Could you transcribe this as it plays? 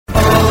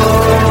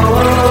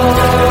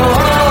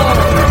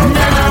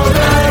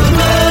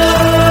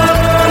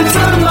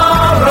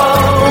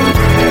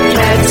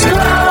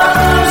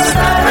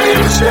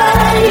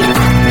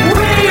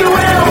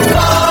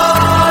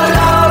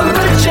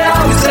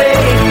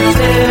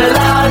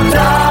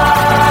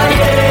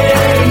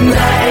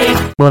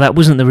Well, that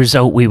wasn't the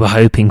result we were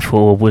hoping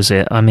for, was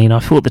it? I mean, I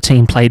thought the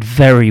team played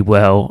very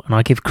well, and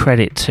I give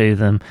credit to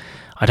them.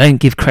 I don't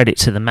give credit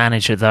to the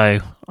manager,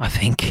 though. I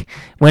think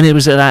when it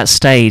was at that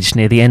stage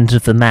near the end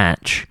of the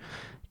match,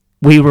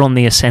 we were on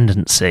the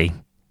ascendancy.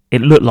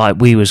 It looked like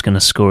we was going to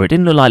score. It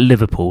didn't look like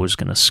Liverpool was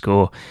going to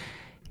score.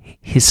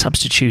 His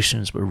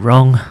substitutions were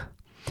wrong,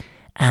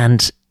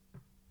 and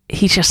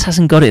he just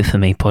hasn't got it for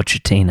me,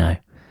 Pochettino.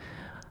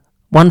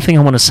 One thing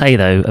I want to say,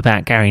 though,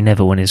 about Gary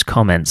Neville and his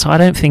comments, I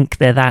don't think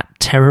they're that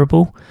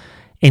terrible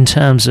in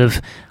terms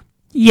of,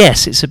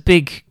 yes, it's a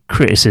big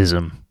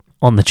criticism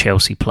on the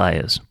Chelsea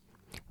players,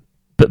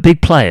 but big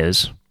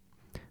players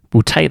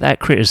will take that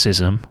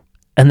criticism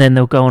and then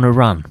they'll go on a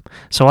run.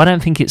 So I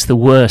don't think it's the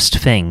worst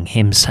thing,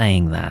 him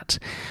saying that.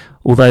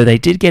 Although they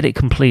did get it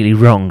completely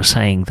wrong,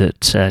 saying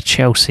that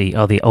Chelsea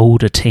are the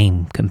older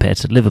team compared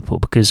to Liverpool,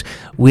 because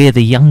we're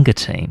the younger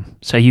team.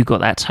 So you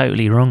got that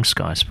totally wrong,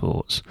 Sky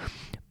Sports.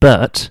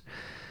 But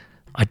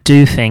I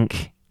do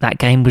think that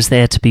game was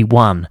there to be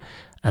won,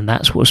 and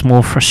that's what's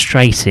more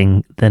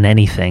frustrating than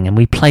anything. And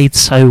we played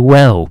so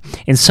well.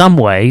 In some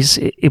ways,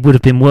 it would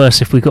have been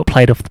worse if we got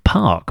played off the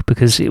park,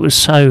 because it was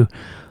so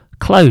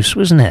close,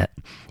 wasn't it?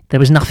 There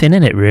was nothing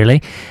in it,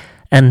 really.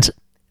 And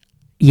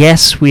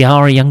yes, we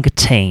are a younger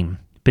team,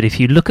 but if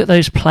you look at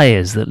those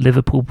players that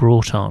Liverpool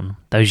brought on,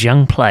 those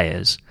young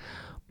players,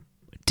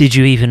 did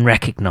you even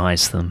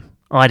recognise them?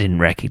 I didn't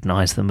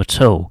recognise them at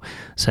all.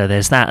 So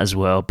there's that as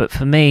well. But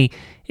for me,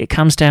 it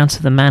comes down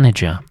to the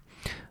manager.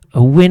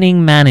 A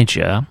winning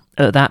manager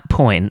at that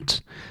point,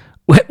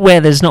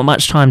 where there's not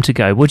much time to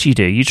go, what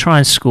do? You try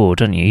and score,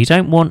 don't you? You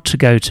don't want to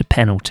go to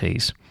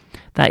penalties.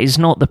 That is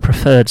not the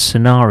preferred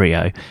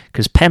scenario,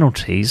 because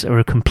penalties are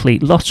a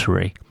complete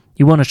lottery.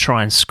 You want to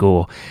try and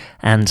score.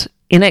 And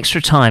in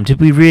extra time, did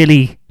we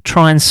really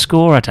try and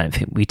score? I don't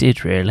think we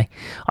did, really.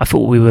 I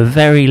thought we were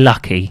very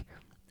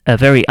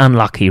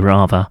unlucky,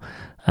 rather,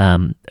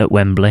 at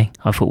Wembley.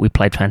 I thought we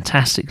played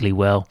fantastically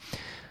well.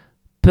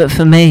 But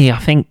for me, I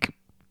think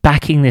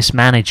backing this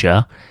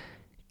manager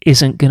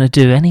isn't going to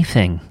do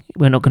anything.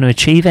 We're not going to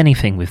achieve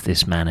anything with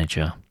this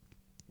manager,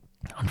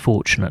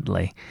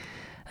 unfortunately.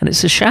 And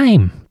it's a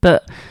shame.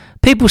 But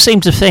people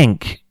seem to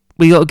think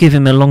we got to give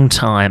him a long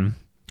time,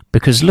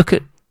 because look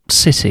at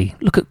City,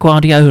 look at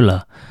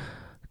Guardiola.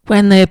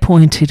 When they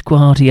appointed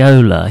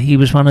Guardiola, he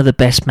was one of the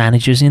best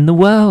managers in the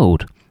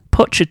world.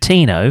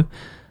 Pochettino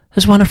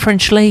has won a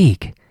French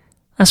league.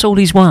 That's all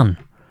he's won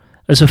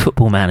as a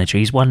football manager.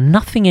 He's won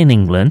nothing in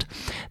England.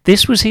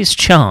 This was his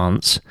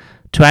chance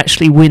to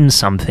actually win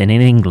something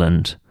in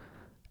England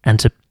and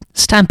to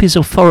stamp his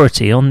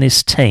authority on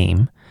this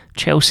team.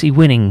 Chelsea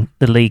winning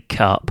the League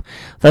Cup,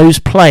 those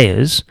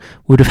players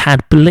would have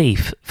had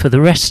belief for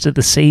the rest of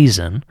the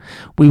season.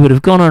 We would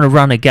have gone on a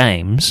run of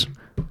games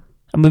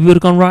and we would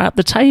have gone right up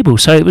the table.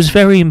 So it was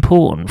very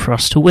important for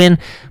us to win,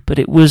 but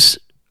it was,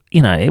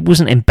 it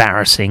wasn't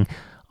embarrassing.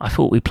 I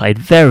thought we played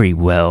very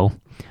well,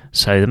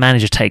 so the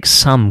manager takes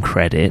some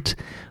credit.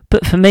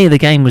 But for me, the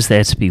game was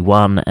there to be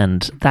won,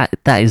 and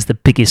that is the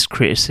biggest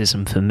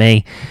criticism for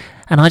me.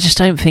 And I just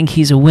don't think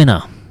he's a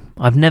winner.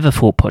 I've never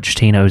thought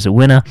Pochettino was a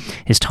winner.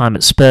 His time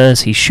at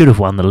Spurs, he should have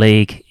won the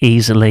league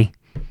easily,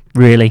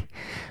 really.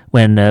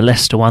 When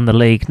Leicester won the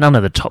league, none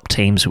of the top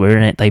teams were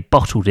in it. They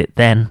bottled it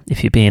then,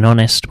 if you're being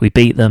honest. We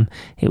beat them.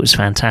 It was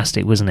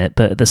fantastic, wasn't it?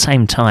 But at the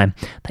same time,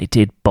 they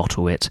did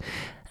bottle it.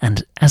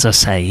 And as I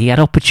say, he had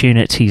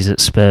opportunities at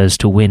Spurs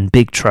to win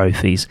big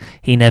trophies.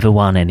 He never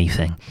won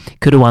anything.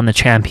 Could have won the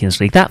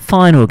Champions League. That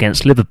final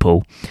against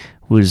Liverpool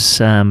was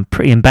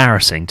pretty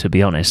embarrassing, to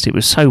be honest. It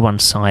was so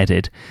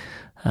one-sided.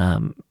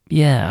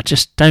 I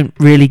just don't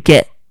really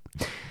get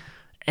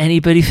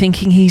anybody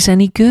thinking he's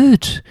any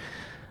good.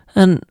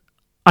 And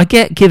I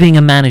get giving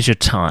a manager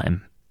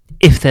time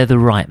if they're the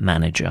right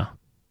manager,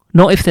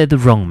 not if they're the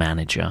wrong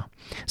manager.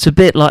 It's a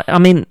bit like,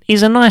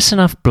 he's a nice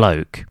enough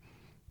bloke,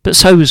 but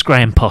so was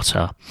Graham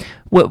Potter.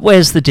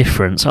 Where's the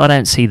difference? I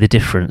don't see the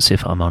difference,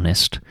 if I'm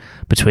honest,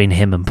 between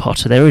him and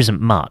Potter. There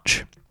isn't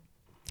much.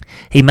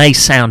 He may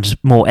sound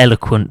more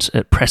eloquent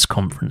at press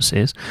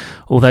conferences,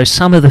 although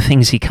some of the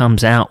things he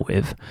comes out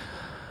with,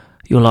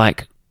 you're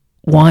like,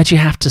 why do you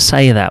have to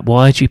say that?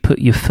 Why do you put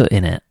your foot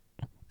in it?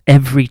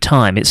 Every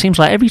time. It seems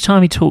like every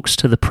time he talks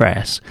to the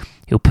press,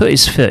 he'll put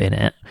his foot in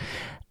it,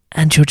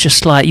 and you're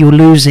just like, you're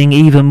losing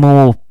even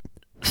more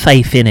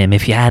faith in him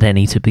if you had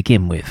any to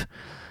begin with.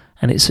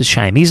 And it's a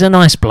shame. He's a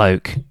nice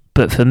bloke,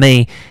 but for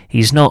me,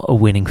 he's not a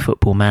winning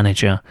football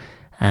manager,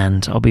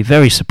 and I'll be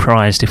very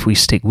surprised if we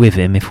stick with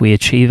him if we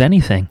achieve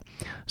anything.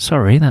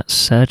 Sorry,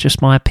 that's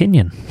just my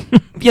opinion.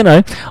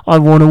 I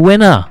want a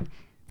winner.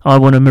 I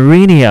want a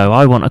Mourinho.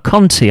 I want a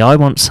Conte. I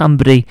want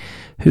somebody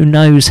who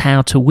knows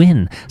how to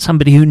win,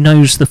 somebody who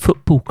knows the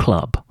football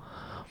club.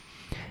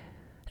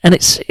 And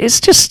it's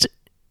just,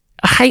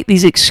 I hate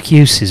these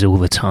excuses all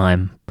the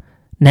time.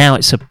 Now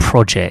it's a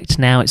project,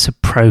 now it's a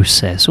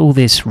process, all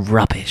this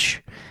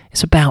rubbish.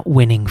 It's about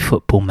winning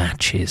football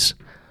matches.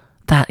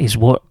 That is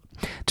what,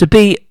 to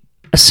be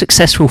a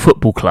successful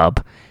football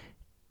club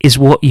is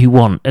what you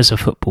want as a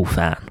football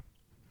fan.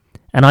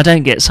 And I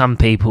don't get some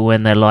people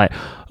when they're like,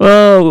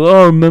 oh,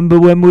 I remember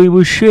when we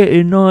were shit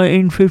in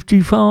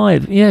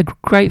 1955. Yeah,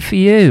 great for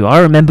you. I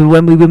remember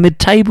when we were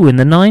mid-table in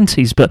the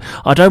 90s, but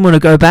I don't want to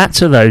go back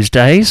to those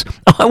days.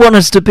 I want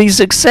us to be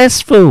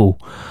successful.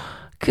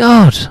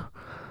 God.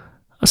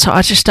 So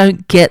I just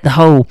don't get the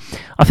whole...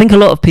 I think a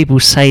lot of people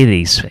say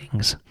these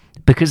things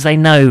because they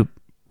know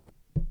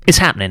it's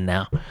happening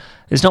now.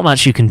 There's not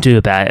much you can do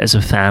about it as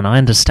a fan. I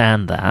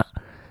understand that.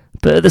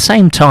 But at the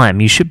same time,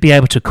 you should be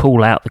able to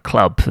call out the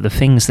club for the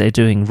things they're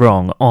doing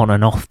wrong on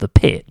and off the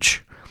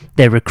pitch.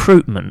 Their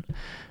recruitment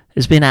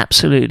has been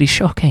absolutely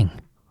shocking.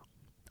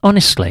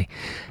 Honestly,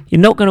 you're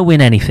not going to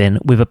win anything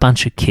with a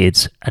bunch of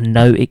kids and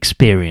no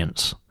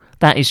experience.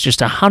 That is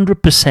just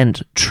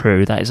 100%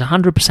 true. That is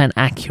 100%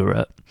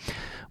 accurate.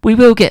 We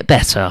will get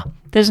better.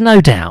 There's no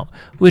doubt.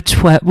 We're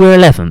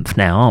 11th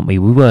now, aren't we?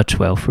 We were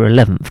 12th. We're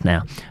 11th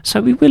now.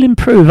 So we will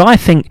improve. I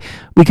think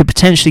we could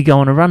potentially go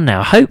on a run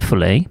now.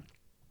 Hopefully,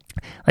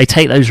 they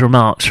take those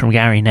remarks from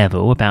Gary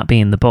Neville about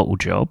being the bottle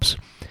jobs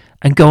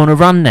and go on a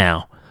run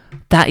now.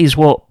 That is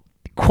what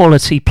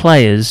quality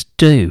players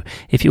do.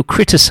 If you're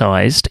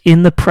criticised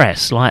in the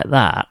press like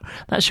that,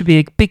 that should be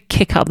a big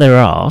kick up their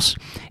arse.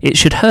 It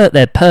should hurt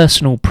their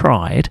personal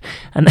pride,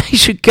 and they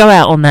should go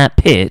out on that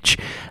pitch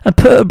and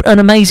put an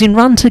amazing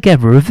run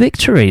together of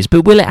victories.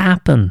 But will it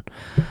happen?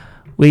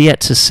 We're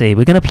yet to see.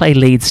 We're going to play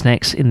Leeds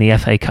next in the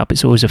FA Cup.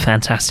 It's always a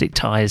fantastic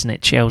tie, isn't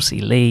it?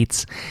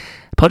 Chelsea-Leeds.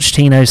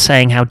 Pochettino's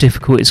saying how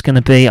difficult it's going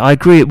to be. I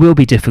agree it will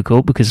be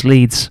difficult because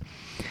Leeds,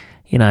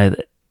 you know,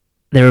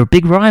 they're a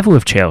big rival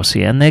of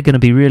Chelsea and they're going to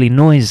be really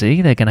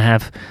noisy. They're going to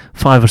have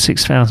 5,000 or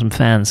 6,000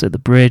 fans at the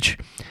bridge.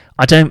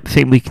 I don't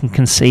think we can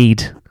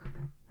concede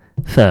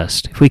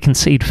first. If we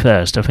concede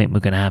first, I think we're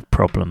going to have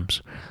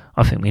problems.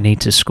 I think we need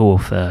to score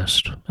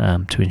first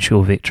to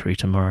ensure victory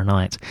tomorrow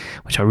night,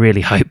 which I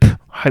really hope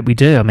we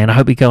do. I mean, I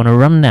hope we go on a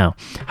run now.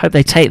 I hope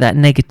they take that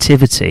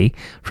negativity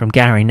from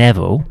Gary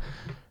Neville,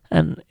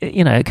 and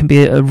you know, it can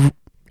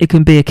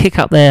be a kick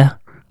up their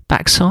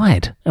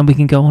backside, and we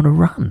can go on a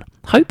run.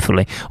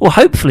 Hopefully, or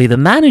hopefully the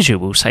manager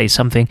will say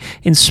something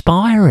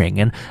inspiring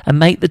and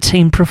make the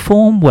team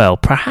perform well.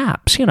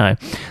 Perhaps, you know,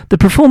 the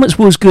performance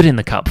was good in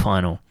the cup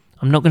final.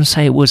 I'm not going to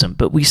say it wasn't,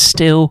 but we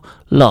still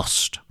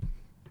lost.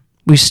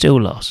 We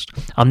still lost.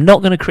 I'm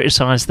not going to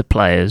criticise the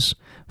players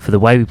for the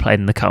way we played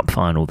in the cup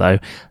final, though.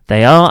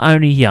 They are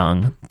only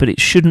young, but it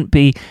shouldn't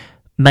be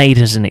made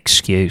as an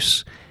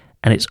excuse.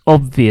 And it's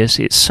obvious,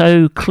 it's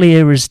so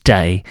clear as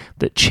day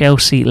that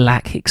Chelsea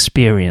lack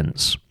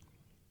experience.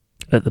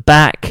 At the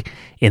back,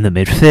 in the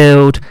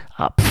midfield,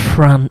 up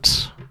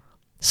front.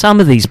 Some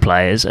of these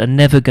players are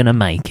never going to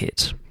make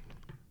it.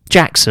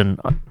 Jackson,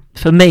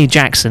 for me,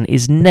 Jackson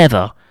is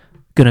never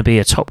going to be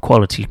a top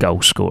quality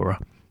goal scorer.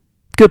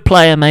 Good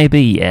player,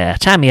 maybe, yeah.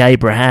 Tammy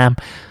Abraham,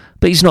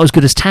 but he's not as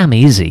good as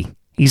Tammy, is he?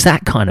 He's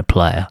that kind of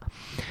player.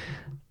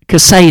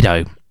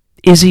 Caicedo,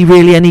 is he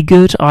really any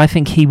good? I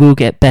think he will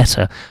get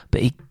better,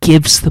 but he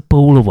gives the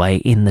ball away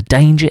in the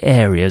danger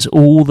areas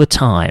all the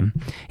time.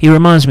 He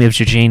reminds me of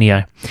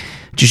Jorginho.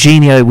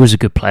 Jorginho was a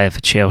good player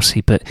for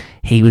Chelsea, but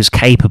he was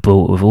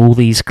capable of all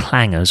these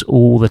clangers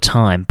all the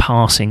time,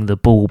 passing the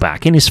ball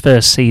back, in his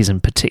first season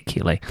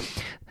particularly.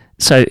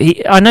 So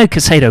I know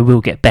Caicedo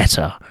will get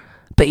better,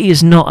 but he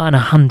is not an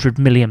 £100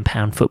 million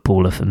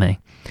footballer for me.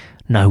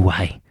 No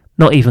way.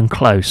 Not even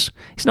close.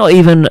 He's not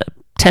even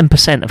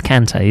 10% of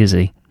Kante, is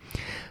he?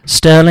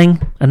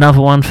 Sterling,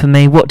 another one for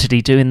me. What did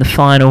he do in the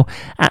final?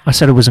 I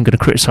said I wasn't going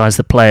to criticise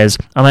the players.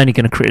 I'm only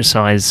going to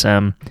criticise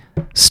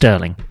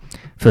Sterling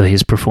for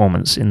his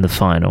performance in the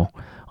final.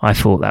 I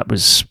thought that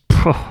was...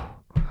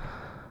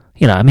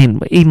 You know, I mean,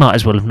 he might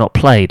as well have not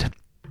played.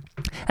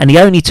 And he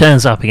only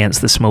turns up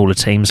against the smaller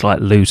teams like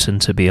Luton,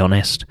 to be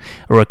honest.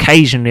 Or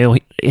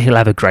occasionally he'll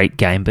have a great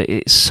game, but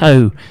it's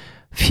so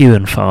few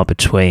and far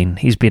between.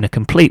 He's been a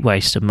complete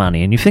waste of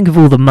money. And you think of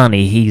all the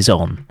money he's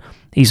on.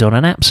 He's on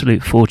an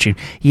absolute fortune.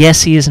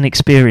 Yes, he is an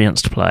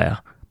experienced player.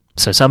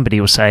 So somebody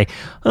will say,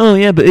 oh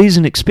yeah, but he's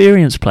an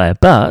experienced player.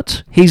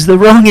 But he's the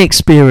wrong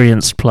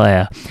experienced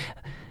player.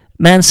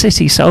 Man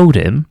City sold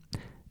him.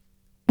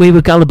 We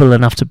were gullible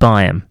enough to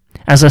buy him.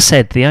 As I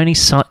said,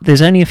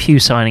 there's only a few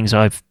signings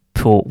I've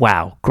thought,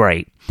 wow,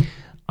 great.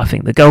 I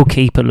think the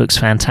goalkeeper looks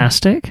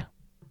fantastic.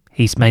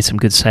 He's made some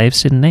good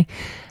saves, didn't he?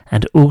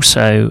 And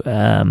also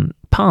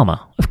Palmer,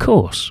 of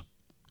course.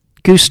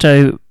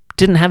 Gusto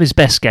didn't have his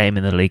best game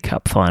in the League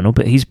Cup final,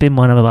 but he's been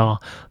one of our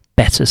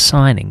better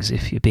signings,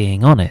 if you're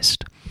being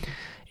honest.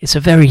 It's a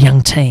very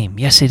young team.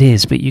 Yes, it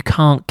is, but you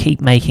can't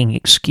keep making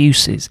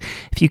excuses.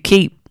 If you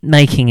keep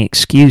making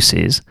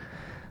excuses,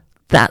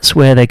 that's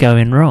where they're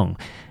going wrong.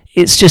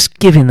 It's just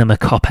giving them a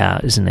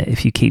cop-out, isn't it?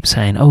 If you keep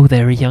saying, oh,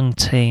 they're a young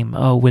team,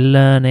 oh, we're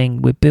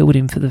learning, we're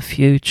building for the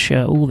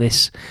future, all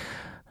this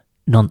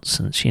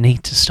nonsense. You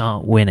need to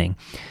start winning.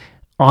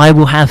 I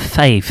will have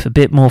faith, a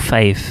bit more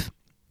faith,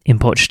 in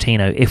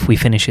Pochettino if we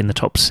finish in the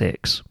top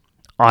 6.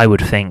 I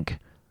would think,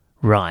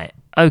 right,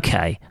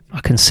 okay, I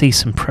can see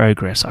some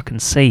progress, I can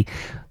see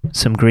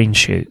some green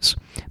shoots.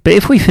 But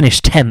if we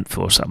finish 10th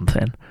or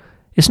something,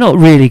 It's not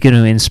really going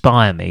to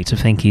inspire me to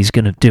think he's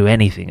going to do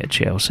anything at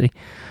Chelsea.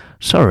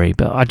 Sorry,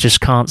 but I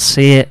just can't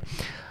see it.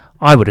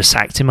 I would have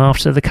sacked him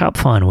after the cup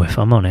final, if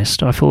I'm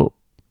honest. I thought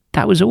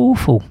that was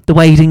awful, the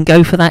way he didn't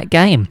go for that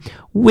game.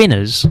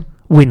 Winners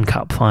win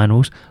cup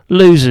finals.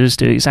 Losers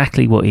do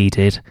exactly what he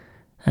did.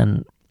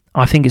 And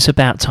I think it's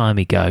about time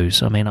he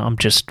goes. I mean, I'm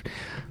just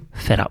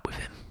fed up with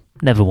him.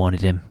 Never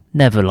wanted him.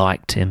 Never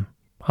liked him.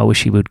 I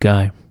wish he would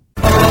go.